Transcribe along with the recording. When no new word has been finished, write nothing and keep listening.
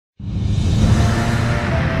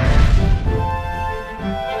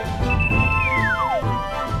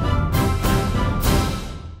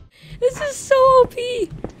OP.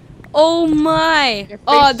 Oh my.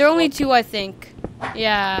 Oh, they're only 2, I think.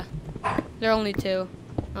 Yeah. They're only 2.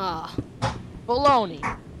 Ah.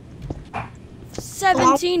 Baloney.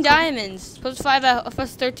 17 diamonds. Plus 5 at,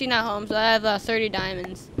 plus 13 at home, so I have 30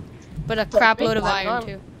 diamonds. But a crap load of iron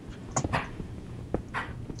too.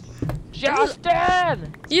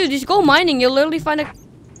 Justin! You just go mining. You'll literally find a.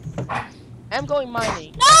 I'm going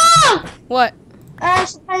mining. No! What? I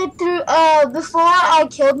accidentally threw, before I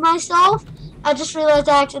killed myself, I just realized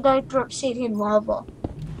I accidentally threw obsidian lava.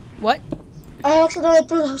 What? I accidentally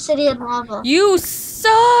threw obsidian lava. You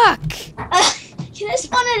suck! Can I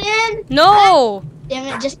spawn it in? No! Damn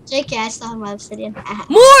it, just JK, I still have my obsidian. More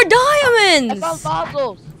I diamonds! found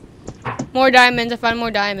fossils. More diamonds. I found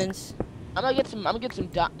more diamonds. I'm gonna get some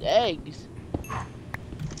eggs.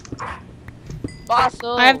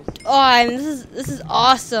 Fossils. I have. Oh, this is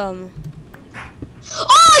awesome. Oh,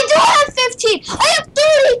 I do have 15! I have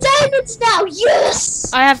 30 diamonds now!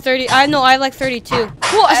 Yes! I have 30. I know. I have like 32.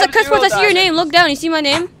 Whoa! I said, Cuss Words, I see your name. Look down. You see my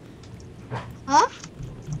name? Huh?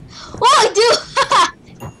 Oh, I do!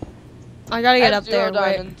 I gotta get up there.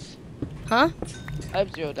 Diamonds. Wait. Huh? I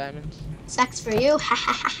have 0 diamonds. Sucks for you.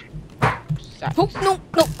 Oh, no,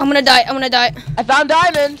 no. I'm gonna die. I'm gonna die. I found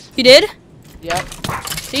diamonds. You did? Yep.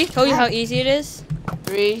 See? Told you how easy it is.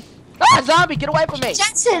 3. Ah, zombie, get away from me.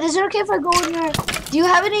 Jensen, is it okay if I go in your... Do you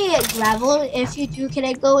have any gravel? If you do, can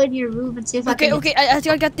I go in your room and see if I can... Okay. I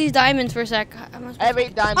got these diamonds for a sec. I have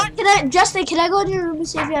 8 diamonds. Justin, can I go in your room and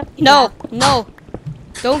see if you have... No.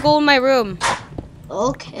 Don't go in my room.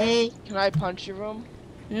 Okay. Can I punch your room?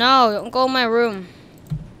 No, don't go in my room.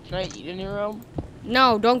 Can I eat in your room?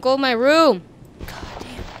 No, don't go in my room.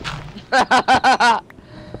 I'm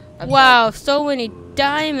Wow, so many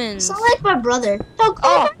diamonds. Sound like my brother. No,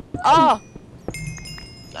 Oh!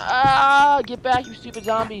 Ah! Get back, you stupid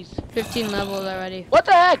zombies. 15 levels already. What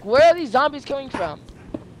the heck? Where are these zombies coming from?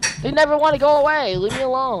 They never want to go away. Leave me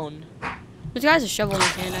alone. This guy's a shovel in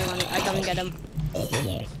his hand. I gotta get him.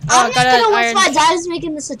 I'm got just gonna an watch iron. my dad's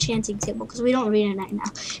making this a chanting table because we don't read it right now.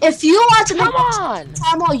 If you want to make Come on!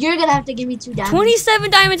 Tamo, you're gonna have to give me 2 diamonds.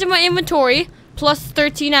 27 diamonds in my inventory, plus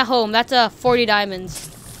 13 at home. That's 40 diamonds.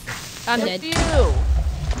 I'm dead.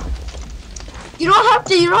 You don't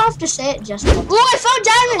have to say it, Justin. Oh, I found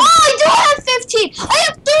diamonds! Oh, I do have 15! I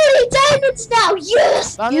have 30 diamonds now!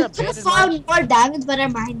 Yes! You could have found more diamonds, but I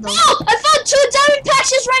mind those. Oh, I found 2 diamond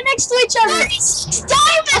patches right next to each other! 36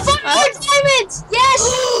 diamonds! I found more diamonds! Yes!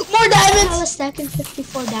 More diamonds! I was stacking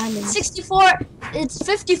 54 diamonds. 64, it's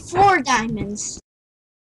 54 diamonds.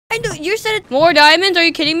 I know, you said it. More diamonds? Are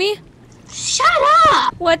you kidding me? Shut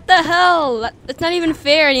up! What the hell? That's not even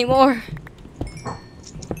fair anymore.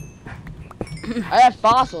 I have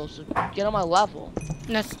fossils. So get on my level.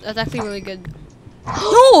 That's actually really good.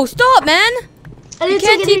 No, stop, man! I didn't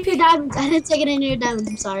take any of your diamonds. I didn't take any of your diamonds.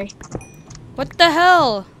 I'm sorry. What the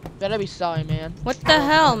hell? Better be sorry, man. What the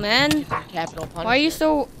hell, man? Capital punishment. Why are you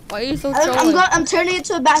so trolling? I'm turning it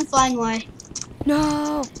to a bat and flying away.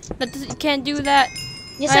 No, you can't do that.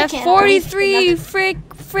 Yes, I have can. 43. Frick.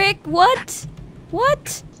 What?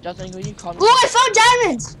 What? Justin, who you call me? Oh, I found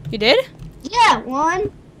diamonds. You did? Yeah,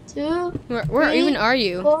 1, 2, Where 3, even are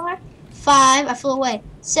you? 4, 5. I flew away.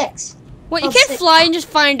 6. What? You Oh, can't 6. fly and just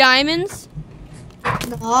find diamonds?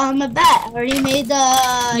 No, I'm a bat. I already made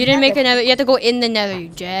the. You didn't make another. You have to go in the nether, you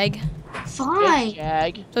jag. Fine.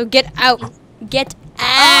 Jag. So get out. Get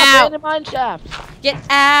Ah, out. the mine shaft. Get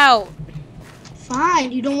out.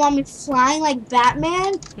 Fine. You don't want me flying like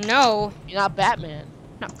Batman? No, You're not Batman.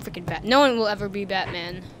 not freaking Bat. No one will ever be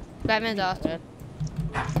Batman. Batman's awesome.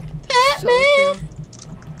 So Batman. true.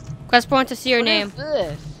 Quest point to see your What name. is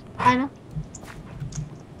this? I know.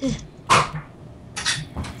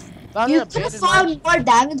 Found You an could have abandoned found mine more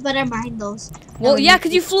diamonds, but I mined those. Well, yeah,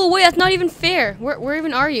 because you flew away. That's not even fair. Where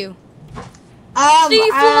even are you? So See,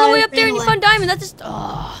 you flew all the way up there and you found diamonds. That's just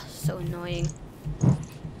so annoying.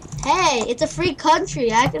 Hey, it's a free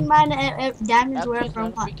country. I can mine diamonds That's wherever I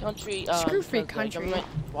not a want. free country. Screw free because the country. government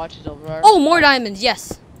watches over our... Oh, more diamonds.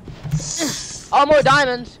 Yes. Oh, more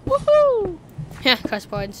diamonds. Woohoo! Yeah, quest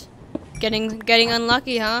points. Getting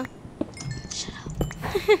unlucky, huh?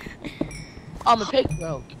 Oh, my pig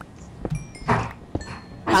broke.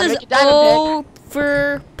 This is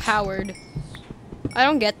overpowered. I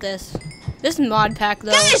don't get this. This mod pack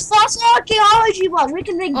though. Guys, fossil archaeology mod. We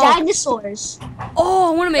can make dinosaurs.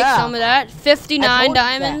 Oh, I want to make some of that. 59 I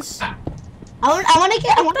diamonds. I want to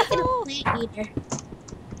get a plant eater.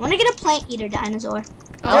 I want to get a plant eater dinosaur.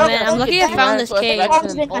 Oh man, I'm lucky I found this cave. I'm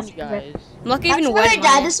lucky even My wet. favorite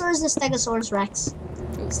dinosaur is the Stegosaurus Rex.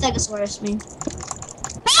 Stegosaurus, I mean.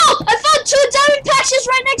 Oh! I found 2 diamond patches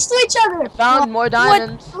right next to each other! Found more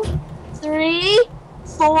diamonds. 3,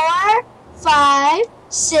 4, 5,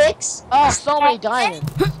 6. Oh, so many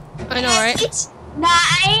diamonds. I know, right? 8,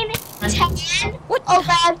 9, 10, What?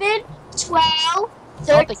 11, 12, I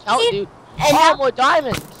don't think 13, count, dude. and Oh, now, more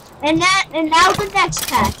diamonds. and now the next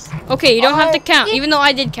pack. Okay, you don't have to count, 14, even though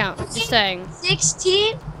I did count. Just saying.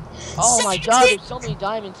 16, Oh my 17, god, there's so many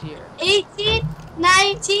diamonds here. 18,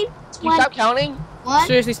 19, Can you 20. stop counting? 1,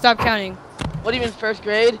 Seriously, stop counting. What do you mean first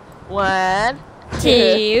grade? 1,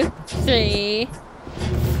 2, 3.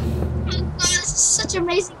 This is such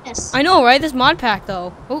amazingness. I know, right? This mod pack,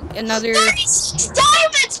 though. Oh, another. 36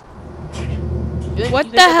 diamonds!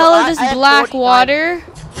 What the hell is this black water?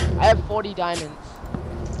 I have 40 diamonds.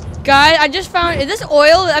 Guys, I just found. Is this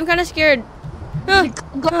oil? I'm kind of scared. Go in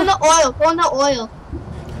the oil. Go in the oil.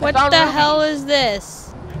 What found the rubies. hell is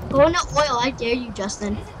this? Go in the oil. I dare you,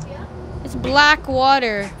 Justin. It's black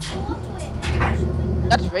water.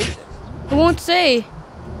 That's racist. It won't say.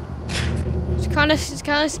 It's kind of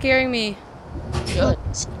scaring me. Good.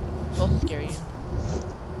 It's supposed to scare you.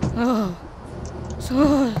 Oh.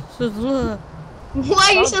 Why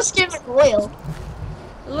are you so scared of oil?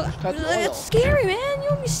 Look, That's oil. it's scary, man. You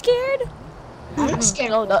won't be scared. I'm not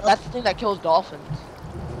scared No, of oil. that's the thing that kills dolphins.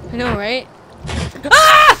 I know, right?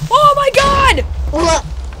 Ah! Oh my god! What?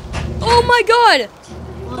 Oh my god!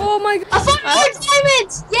 Oh my god! I found more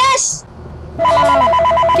diamonds! Yes!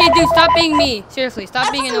 Okay, dude, stop being me. Seriously, stop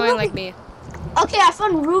I being found annoying ruby. like me. Okay, I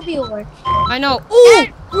found ruby ore. I know. Ooh,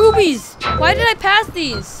 rubies! Why did I pass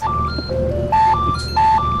these?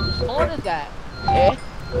 What is that? Eh?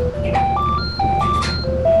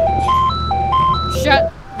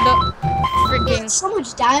 Shut the freaking. There's so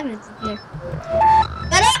much diamonds in here.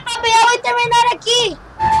 Pero, papi, ahorita terminar aquí.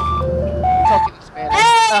 Talking in Spanish.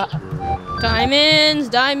 Hey! Diamonds,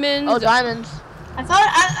 diamonds. Oh, diamonds.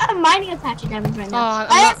 I'm mining a patch of diamonds right now. Oh,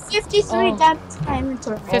 I I'm have 53 Oh. diamonds in my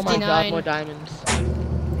inventory. Oh my god, 59. more diamonds.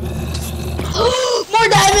 More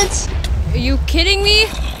diamonds! Are you kidding me?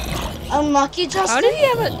 Unlucky, Justin. How did he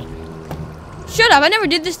have it? Shut up! I never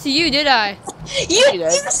did this to you, did I? You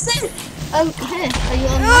did. said. Are you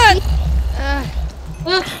unlucky?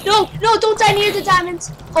 No, don't die near the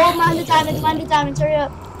diamonds. Oh, mine the diamonds, hurry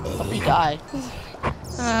up. Hope you die.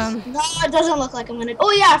 No, it doesn't look like I'm gonna.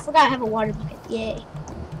 Oh yeah, I forgot I have a water bucket. Yay.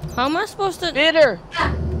 How am I supposed to? Speeder!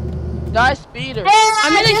 Die, speeder!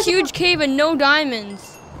 I'm in a huge cave and no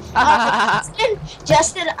diamonds.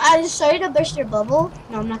 Justin, I'm sorry to burst your bubble.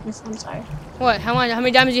 No, I'm not gonna. I'm sorry. What? How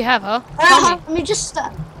many diamonds do you have, huh? Tell me. Let me just.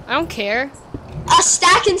 I don't care. I'm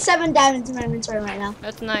stacking 7 diamonds in my inventory right now.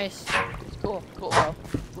 That's nice. Cool, bro.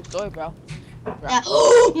 Cool story, bro. Yeah.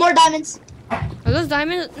 More diamonds. Are those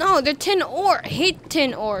diamonds? No, they're tin ore. I hate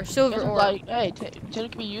tin ore, silver This is ore. like, hey, tin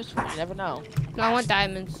can be useful. You never know. No, I want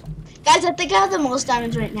diamonds. Guys, I think I have the most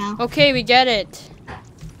diamonds right now. Okay, we get it.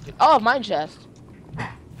 Oh, mine chest.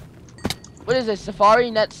 What is this? Safari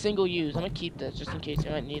net single use. I'm gonna keep this just in case you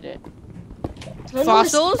might need it.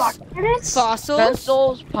 Fossils? Alright, Fossils.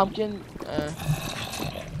 Pencils, pumpkin.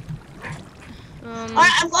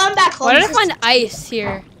 I'm going back home. Why did I find ice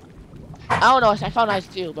here? I don't know. I found ice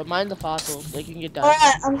too, but mine's the fossils. Like you can get done.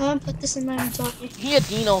 Alright, I'm going to put this in my inventory. You can get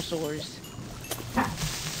dinosaurs.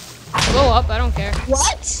 Blow up. I don't care.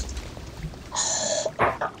 What?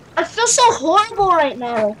 I feel so horrible right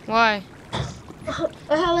now. Why?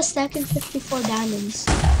 I have a stack and 54 diamonds.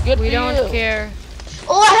 Good We for don't you. care.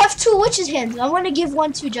 Oh, I have 2 witches' hands. I want to give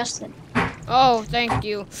one to Justin. Oh, thank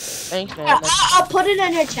you. Thanks, man. Yeah, I'll put it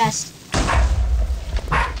in your chest.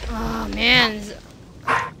 Oh man.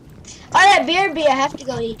 Alright, BRB, I have to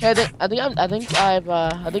go eat. Okay, I think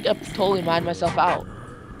I've totally mined myself out.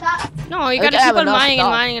 No, you I think gotta I keep have on enough mining and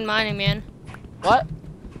stuff. mining and mining, man. What?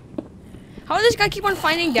 How does this guy keep on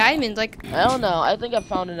finding diamonds? Like, I don't know. I think I've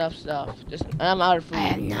found enough stuff. I'm out of food. I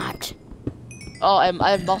am not. Oh, I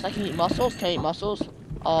have mussels. I can eat mussels. Can I eat mussels?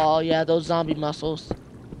 Oh yeah, those zombie mussels.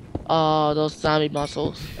 Oh, those zombie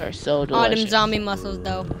mussels are so Oh, delicious. them zombie muscles,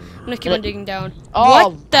 though. I'm gonna keep on digging down. Oh,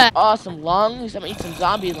 What the? awesome lungs. I'm gonna eat some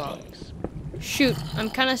zombie lungs. Shoot, I'm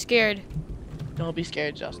kind of scared. Don't be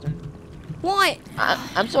scared, Justin. What?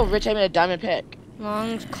 I'm so rich. I made a diamond pick.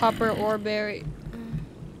 Lungs, copper, ore berry.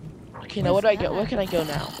 Okay, now where do I go? Where can I go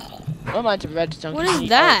now? Oh, mine's a redstone. What Can you is eat-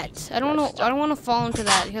 that? I don't know. redstone. I don't want to fall into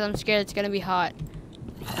that because I'm scared it's gonna be hot.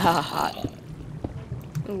 Ha hot.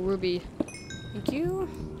 Ooh, ruby. Thank you.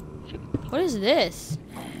 What is this?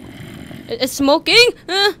 It's smoking.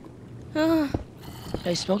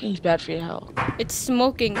 Hey, smoking's bad for your health. It's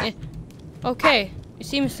smoking. Okay, it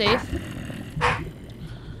seems safe.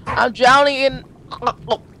 I'm drowning in.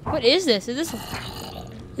 What is this? Is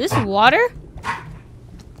this water?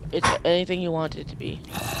 It's anything you want it to be.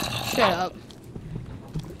 Shut up.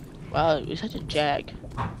 Wow, you're such a jag.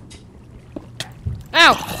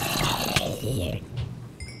 Ow!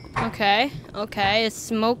 Okay, okay, it's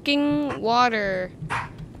smoking water.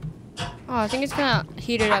 Oh, I think it's gonna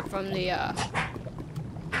heat it up from the, all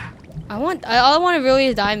I want really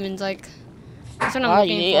is diamonds, like, that's what I'm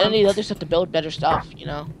looking for. I need other stuff to build better stuff, you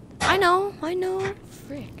know? I know,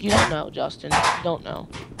 frick. You don't know, Justin, you don't know.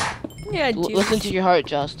 Yeah, I do. Listen to your heart,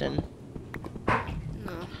 Justin.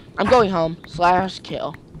 No. I'm going home, /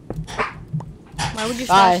 kill. Why would you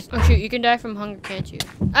slash? Oh shoot, you can die from hunger, can't you?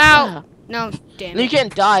 Ow! Yeah. No, damn You it.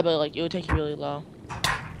 can't die, but like, it would take you really low.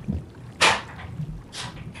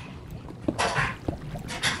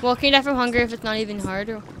 Well, can you die from hunger if it's not even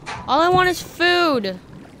harder? All I want is food.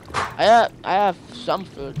 I have some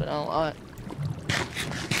food, but I don't want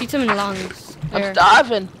it. Eat some lungs. There. I'm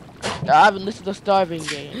starving. I'm starving. This is a starving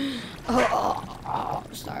game.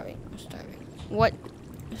 I'm starving. What?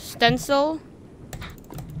 Stencil?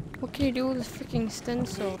 What can you do with a freaking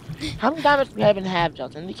stencil? How many diamonds do you even have,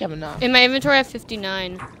 Justin? I think you have enough. In my inventory, I have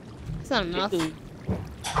 59. That's not enough. Dude.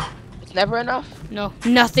 It's never enough? No,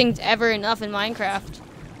 nothing's ever enough in Minecraft.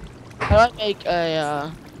 How do I make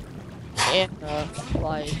a,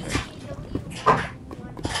 like...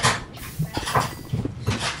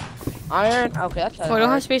 Iron? Okay, that's Oh, I don't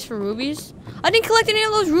have space for rubies? I didn't collect any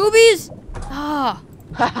of those rubies! Ah.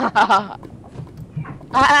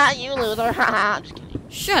 You loser. I'm just kidding.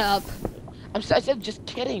 Shut up. I said just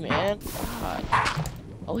kidding, man. God.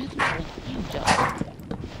 Oh, he's a Justin.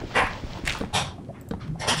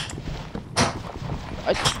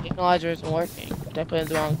 The analyzer isn't working. Did I put it in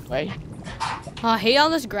the wrong way? I hate all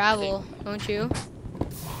this gravel, don't you?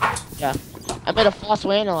 Yeah. I made a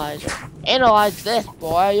fossil analyzer. Analyze this,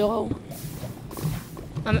 boy, yo.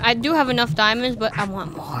 I do have enough diamonds, but I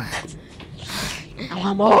want more. I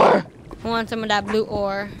want more. I want some of that blue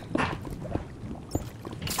ore.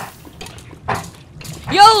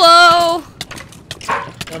 YOLO!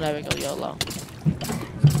 Don't ever go YOLO.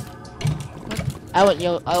 I went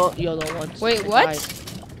YOLO once. Wait, what?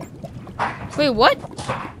 Wait, what?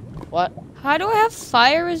 What? How do I have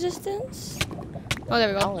fire resistance? Oh, there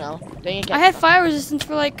we I go. don't know. I had fire resistance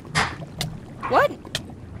for like... What?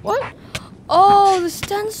 What? Oh, the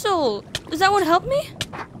stencil. Does that one help me?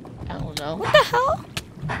 I don't know. What the hell?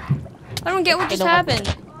 I don't get what just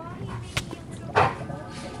happened.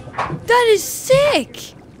 That is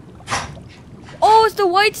sick! Oh, it's the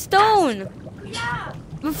white stone!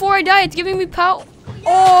 Before I die, it's giving me power.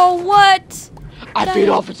 Oh, what? I feed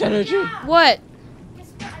off its energy. What?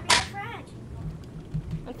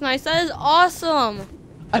 That's nice. That is awesome.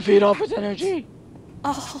 I feed off its energy.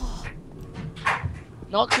 Oh.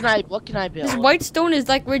 No, what can I build? This white stone is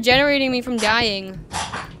like regenerating me from dying.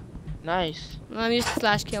 Nice. Let me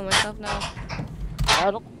just / kill myself now.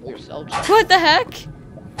 I don't kill yourself. What the heck?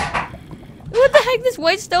 What the heck, this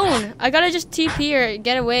white stone? I gotta just TP or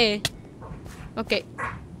get away. Okay.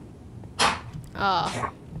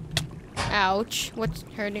 Ouch. What's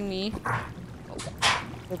hurting me?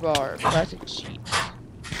 Bar, that's a cheat.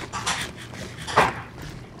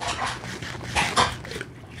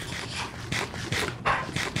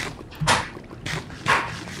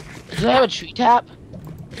 Does it have a tree tap?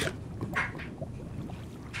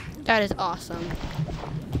 That is awesome.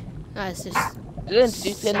 That is just...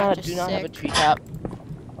 Do not have a tree tap.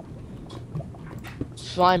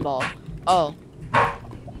 Slime ball. Oh.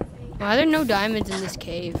 Why are there no diamonds in this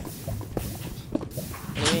cave?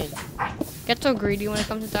 What do you mean? Get so greedy when it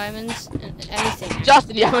comes to diamonds and anything.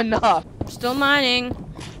 Justin, you have enough. Still mining.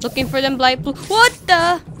 Looking for them blight blue. What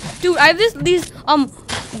the? Dude, I have these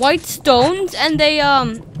white stones and they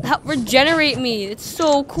help regenerate me. It's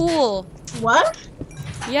so cool. What?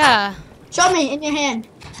 Yeah. Show me in your hand.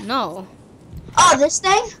 No. Oh, this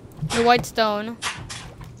thing? The white stone.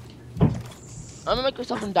 I'm gonna make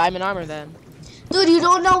myself some diamond armor then. Dude, you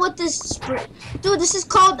don't know what this spring. Dude, this is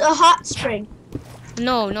called a hot spring.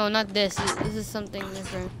 No, not this. This is something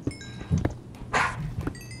different.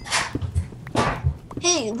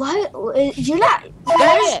 Hey, what? You're not.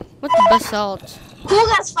 What's basalt? Cool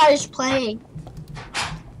Guys Fire's playing.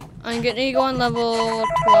 I'm gonna go on level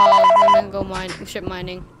 12 and then go ship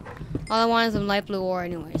mining. All I want is some light blue ore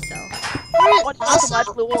anyway, so. What wants some light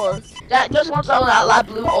blue ore? That just wants some of that light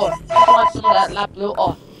blue ore. Just wants some of that light blue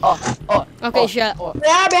ore. Okay, shut up. What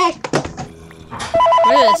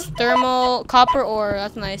is this? Thermal copper ore.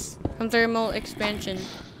 That's nice. Some thermal expansion.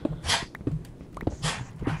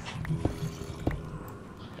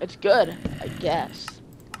 It's good, I guess.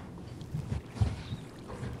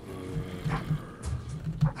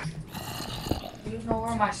 Do you know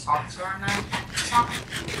where my socks are now?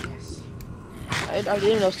 I didn't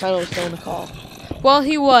even know Simon was still in the call. Well,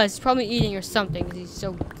 he was probably eating or something. 'Cause he's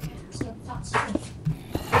so.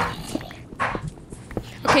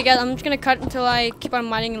 Okay, guys, I'm just gonna cut until I keep on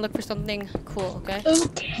mining and look for something cool. Okay.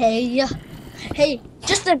 Okay. Hey,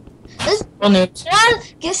 Justin, let's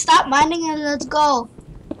stop mining and let's go.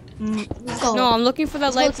 Let's go. No, I'm looking for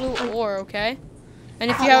that light blue ore. Okay. And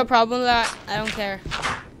if you have a problem with that, I don't care.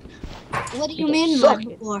 What do you mean, light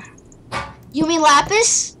blue ore? You mean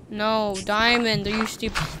lapis? No, diamond. Are you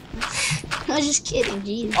stupid? I was just kidding,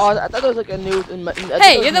 jeez. Oh, I thought it was like a new.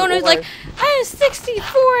 Hey, you're the one who's like, I have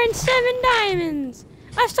 64 and 7 diamonds.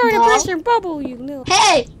 I started to burst your bubble, you little.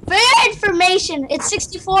 Hey, for your information, it's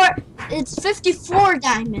 64. It's 54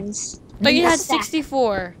 diamonds. But you had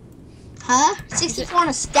 64. Huh? 64 on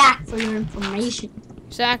a stack for your information.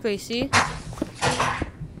 Exactly. See?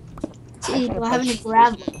 See, do I have any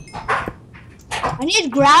gravel? I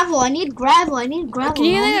need gravel. I need gravel. I need gravel. Can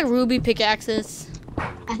you get like ruby pickaxes?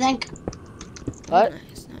 I think. What?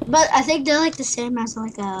 Nice. But I think they're like the same as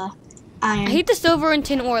like a iron. I hate the silver and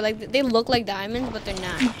tin ore. Like they look like diamonds, but they're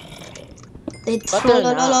not.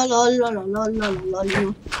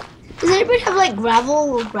 Does anybody have like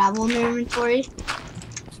gravel in their inventory?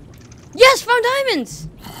 Yes, found diamonds.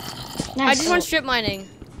 Nice. I just went strip mining.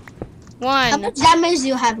 How One. much diamonds do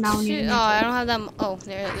you have now in your Two. Oh, inventory? I don't have them. Oh,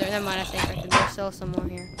 never mind. I think I can sell some more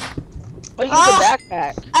here. Oh, you get the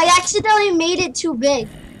backpack. I accidentally made it too big.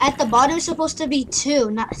 At the bottom, it's supposed to be 2,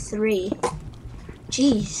 not 3.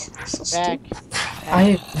 Jeez, so stupid.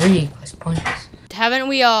 I agree. It's pointless. Haven't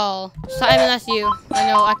we all? Simon, that's you. I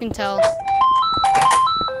know. I can tell.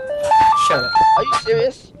 Shut up. Are you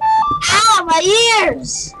serious? Ow, my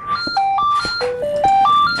ears!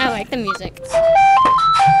 I like the music.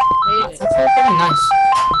 Hate it. That's very nice.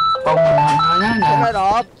 Oh, no. Turn it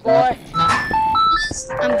off, boy.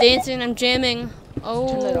 I'm dancing. I'm jamming. Turn it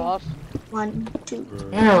Oh. off. 1, 2.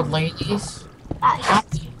 Here, ladies. I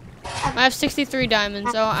have 63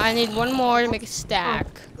 diamonds, so I need one more to make a stack.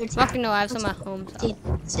 Fucking no, I have some at home. So.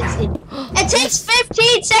 16. It takes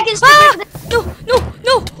 15 seconds to Ah! get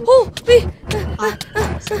No! Oh, me!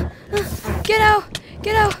 Get out!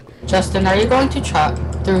 Get out! Justin, are you going to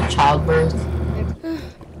through childbirth? I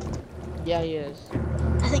Yeah, he is.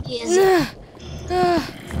 think he is.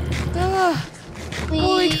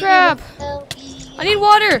 Holy crap! I need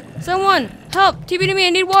water! Someone! Help! TP to me, I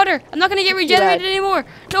need water! I'm not gonna get regenerated anymore!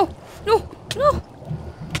 No!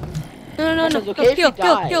 Okay,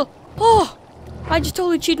 Heal! Oh! I just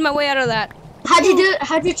totally cheated my way out of that. How'd you do it?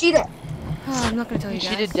 How'd you cheat it? Oh, I'm not gonna tell you You guys.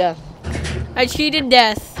 cheated death. I cheated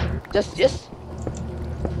death. Just. Yeah.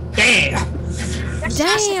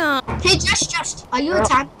 Damn! Hey, Just. Are you a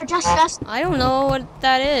time for Just? I don't know what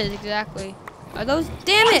that is exactly. Are those?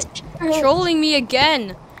 Damn it! Trolling me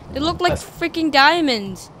again. They look like freaking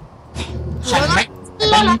diamonds.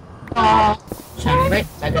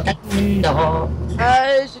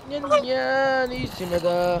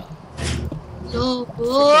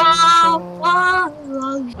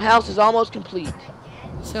 My house is almost complete.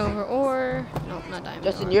 Silver ore. No, not diamond.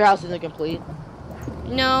 Justin, ore. your house isn't complete.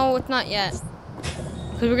 No, it's not yet.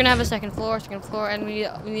 Because we're gonna have a second floor, and we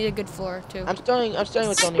need a good floor too. I'm starting with only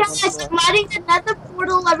one Guys, floor. I'm lighting another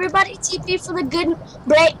portal. Everybody TP for the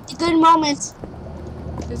good moments.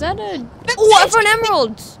 Is that a? Oh, I found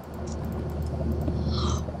emeralds.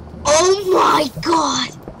 Oh my god!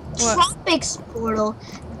 What? Tropics portal.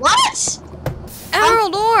 What?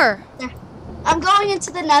 Emerald ore. I'm going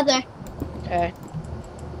into the nether. Okay.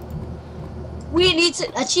 We need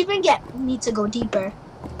to achievement get. We need to go deeper.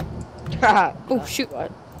 Oh shoot!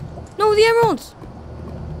 What? No, the emeralds.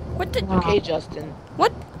 What the? Okay, Justin.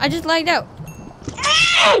 What? I just lagged out.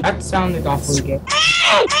 That sounded awfully good.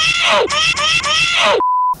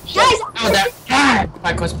 Guys, Oh,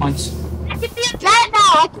 that was points. I can be a bat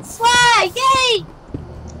now. I can fly. Yay!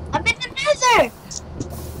 I'm in the nether.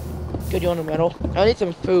 Good, you want a medal? I need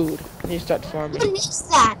some food. I need to start farming. What is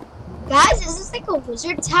that? Guys, is this like a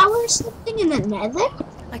wizard tower or something in the nether?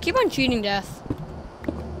 I keep on cheating death.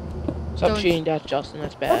 Stop Don't- cheating that, Justin.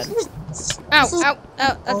 That's bad. This is Ow!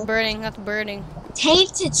 That's burning. That's burning.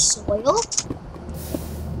 tainted soil?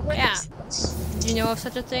 What Yeah. is this? Did you know of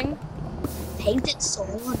such a thing? Tainted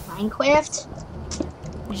soil in Minecraft?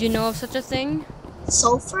 Did you know of such a thing?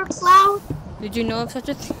 Sulfur cloud? Did you know of such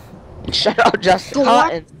a thing? Shut up, Justin. Go on.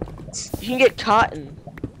 Cotton. You can get cotton.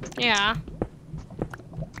 Yeah.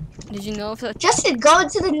 Did you know of such? Justin, go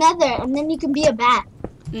into the nether and then you can be a bat.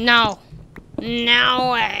 No.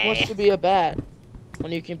 No way. What's to be a bat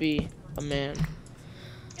when you can be a man?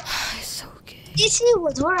 It's so gay. DC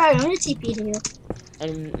was where I want to TP to you.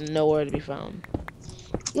 And nowhere to be found.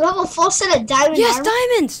 You have a full set of diamond Yes, armor?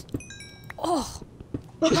 diamonds. Oh.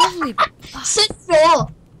 Holy. Sit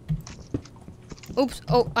fail. Oops.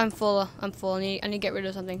 Oh, I'm full. I'm full. I need to get rid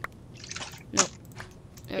of something. No.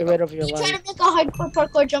 There Get we rid go. of your You life. tried to make a hardcore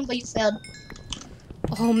parkour jump, but you failed.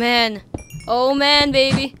 Oh man. Oh man,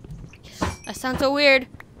 baby. That sounds so weird.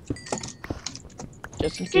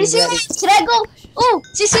 Just in Can you case see what? Can I go? Oh,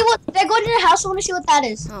 see what? Can I go into your house? I want to see what that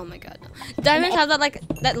is. Oh my god. No. Diamonds have that like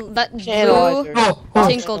that Channelizer. blue Oh,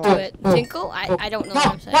 tinkle to it. Tinkle? I don't know what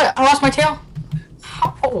I'm saying. What? I lost my tail.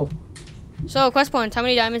 Oh. So quest points. How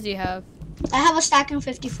many diamonds do you have? I have a stack in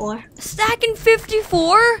 54. A stack in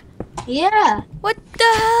 54? Yeah. What the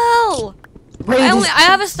hell? I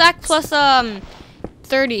have a stack plus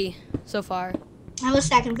 30 so far. I have a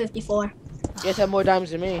stack in 54. You guys have more diamonds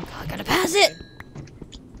than me. I gotta pass it.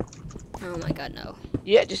 Oh my god, no.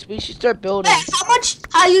 Yeah, we should start building. Wait, how much?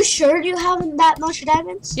 Are you sure you have that much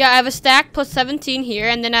diamonds? Yeah, I have a stack plus 17 here,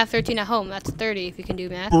 and then I have 13 at home. That's 30 if you can do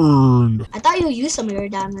math. I thought you used some of your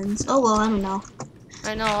diamonds. Oh well, I don't know.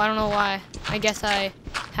 I know. I don't know why. I guess I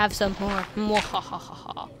have some more. All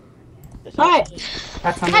right.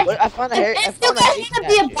 That's Hey, not I found a hair. I if you found a guys hay want to be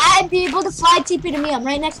a statue. bat and be able to fly TP to me, I'm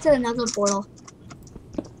right next to the nether portal.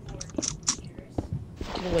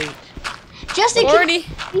 Can wait. Just in Already.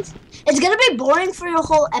 case, it's gonna be boring for your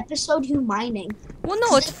whole episode. You mining. Well,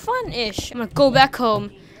 no, it's fun-ish. I'm gonna go back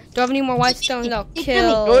home. Don't have any more white stones. I'll No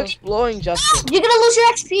kill. exploring, Justin. You're gonna lose your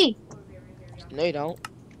XP. No, you don't.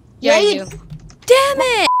 Yeah, Yeah, you do. Damn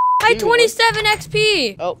it! I had Dude, 27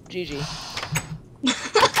 XP. Oh, GG.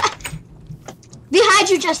 Behind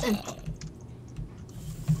you, Justin.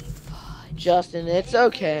 Justin, it's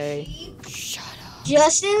okay. Shut up.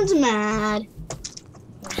 Justin's mad.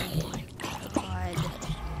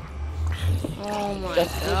 Oh my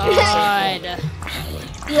Justin, god.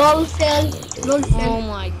 You all failed. You all Oh failed.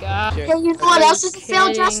 my god. Hey, you know what else is a fail,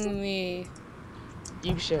 Kidding Justin? me.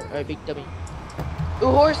 You sure? Alright, big dummy. Ooh,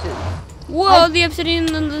 horses. Whoa, the obsidian.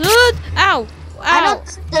 Ow! I Ow! know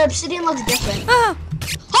the obsidian looks different. Ah!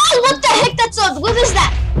 Oh, what the heck? That's a. What is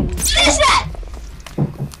that? What is that?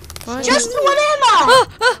 What? Justin, what am I?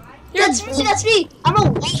 Ah, ah, you're- That's me. That's me. I'm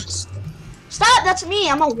a wasp. Stop. That's me.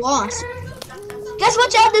 I'm a wasp. Guess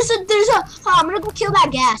what, y'all? There's a. Oh, I'm gonna go kill that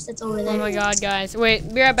gas that's over there. Oh my god, guys.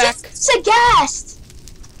 Wait, be right back. It's a gas.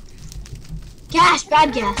 Gas,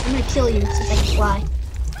 bad gas. I'm gonna kill you since I can fly.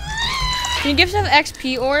 Can you give some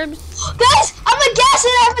XP orbs? Guys, I'm a gas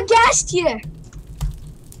and I have a gas tier.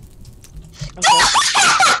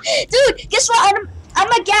 Dude, guess what?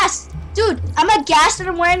 I'm a gas. Dude, I'm a gas and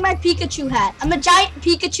I'm wearing my Pikachu hat. I'm a giant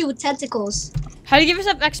Pikachu with tentacles. How do you give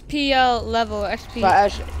yourself XP level? XP. But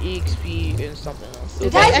actually, EXP and something else.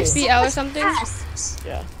 Is Guys, that it's XPL or so something? fast.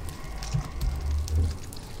 Yeah.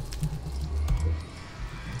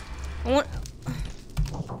 I want.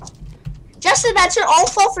 Justin, that's your all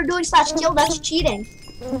fault for doing slash kill. That's cheating.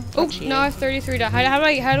 Oh, now I have 33.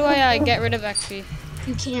 How do I get rid of XP?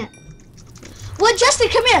 You can't. Well, Justin,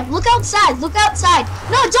 come here. Look outside. Look outside.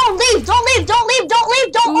 No, don't leave. Don't leave. Don't leave. Don't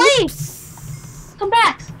leave. Don't leave. Come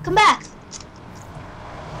back. Come back.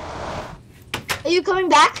 Are you coming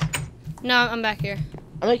back? No, I'm back here.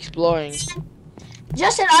 I'm exploring.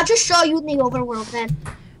 Justin, I'll just show you in the overworld then.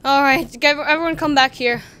 All right, everyone, come back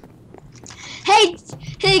here. Hey,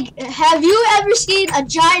 have you ever seen a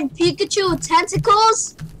giant Pikachu with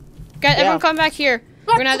tentacles? Guys, everyone, come back here.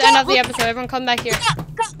 We're gonna have to end off the Look episode. Everyone, come back here.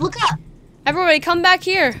 Look up. Everybody, come back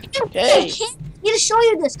here. Hey. I can't need to show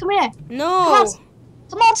you this. Come here. No.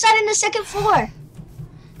 Come outside in the second floor.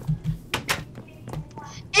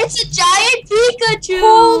 It's a giant Pikachu.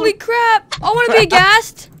 Holy crap! I want to be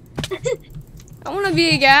aghast. I want to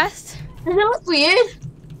be aghast. Does it look weird?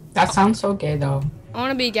 That sounds so gay though. I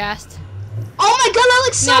want to be aghast. Oh my god, that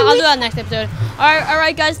looks so No, I'll weird. do that next episode. All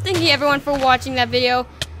right, guys. Thank you everyone for watching that video.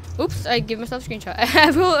 Oops, I give myself a screenshot.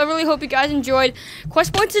 I really hope you guys enjoyed.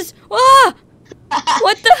 Quest points is. Ah!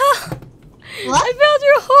 What the hell? What? I fell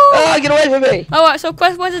through a hole. Oh, get away from me! Alright, so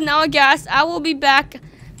quest points is now a gas. I will be back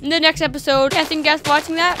in the next episode. Thank you guys for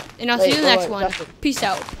watching that, and I'll see you in the next one. Justin. Peace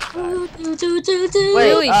out. Wait,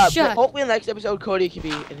 Really? Shut. hopefully in the next episode Cody can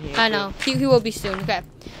be in here. I know. He will be soon. Okay.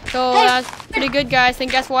 So Hey. that's pretty good, guys.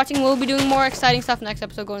 Thank you guys for watching. We'll be doing more exciting stuff next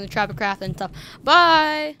episode, going to Trapper Craft and stuff.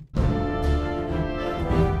 Bye.